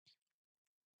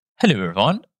Hello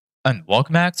everyone, and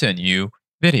welcome back to a new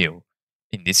video.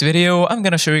 In this video, I'm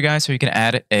going to show you guys how you can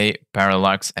add a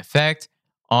parallax effect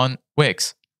on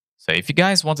Wix. So if you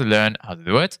guys want to learn how to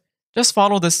do it, just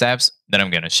follow the steps that I'm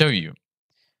going to show you.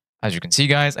 As you can see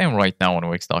guys, I'm right now on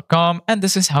Wix.com and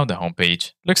this is how the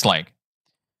homepage looks like.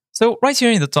 So right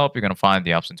here in the top, you're going to find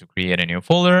the option to create a new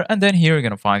folder, and then here you're going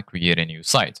to find create a new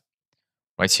site.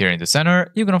 Right here in the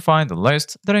center, you're going to find the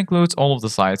list that includes all of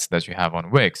the sites that you have on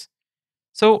Wix.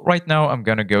 So right now I'm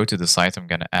going to go to the site. I'm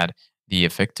going to add the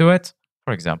effect to it.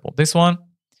 For example, this one.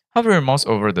 Hover your mouse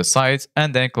over the site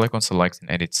and then click on select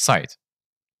and edit site.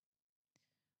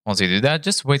 Once you do that,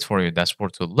 just wait for your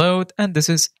dashboard to load, and this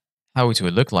is how it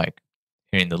will look like.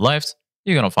 Here in the left,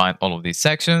 you're going to find all of these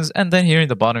sections, and then here in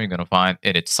the bottom, you're going to find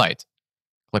edit site.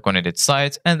 Click on edit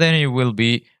site, and then you will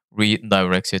be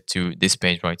redirected to this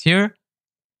page right here.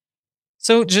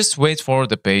 So just wait for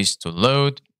the page to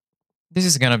load. This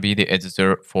is going to be the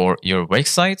editor for your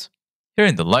website. Here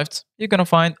in the left, you're going to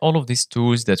find all of these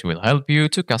tools that will help you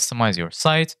to customize your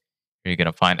site. Here you're going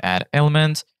to find add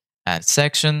element, add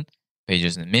section,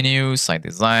 pages and menus, site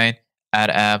design, add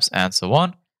apps, and so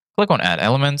on. Click on add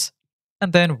elements.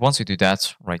 And then once you do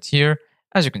that right here,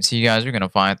 as you can see guys, you're going to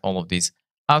find all of these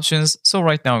options. So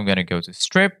right now I'm going to go to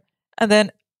strip and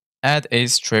then add a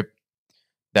strip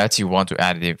that you want to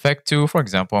add the effect to. For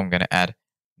example, I'm going to add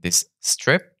this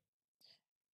strip.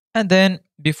 And then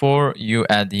before you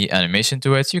add the animation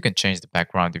to it, you can change the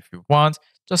background if you want.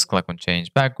 Just click on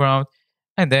change background.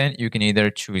 And then you can either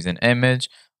choose an image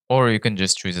or you can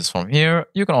just choose this from here.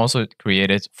 You can also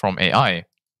create it from AI.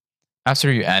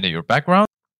 After you added your background,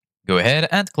 go ahead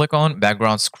and click on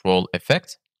background scroll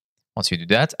effect. Once you do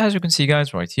that, as you can see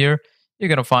guys right here, you're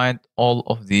going to find all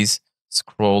of these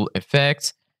scroll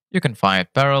effects. You can find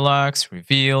parallax,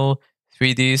 reveal,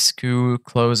 3D skew,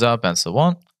 close up, and so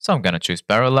on. So I'm going to choose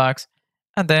parallax.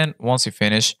 And then once you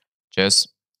finish, just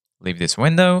leave this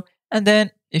window. And then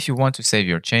if you want to save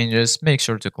your changes, make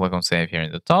sure to click on save here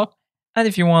in the top. And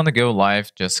if you want to go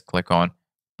live, just click on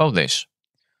publish.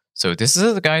 So this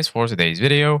is it guys for today's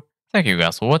video. Thank you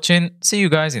guys for watching. See you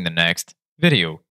guys in the next video.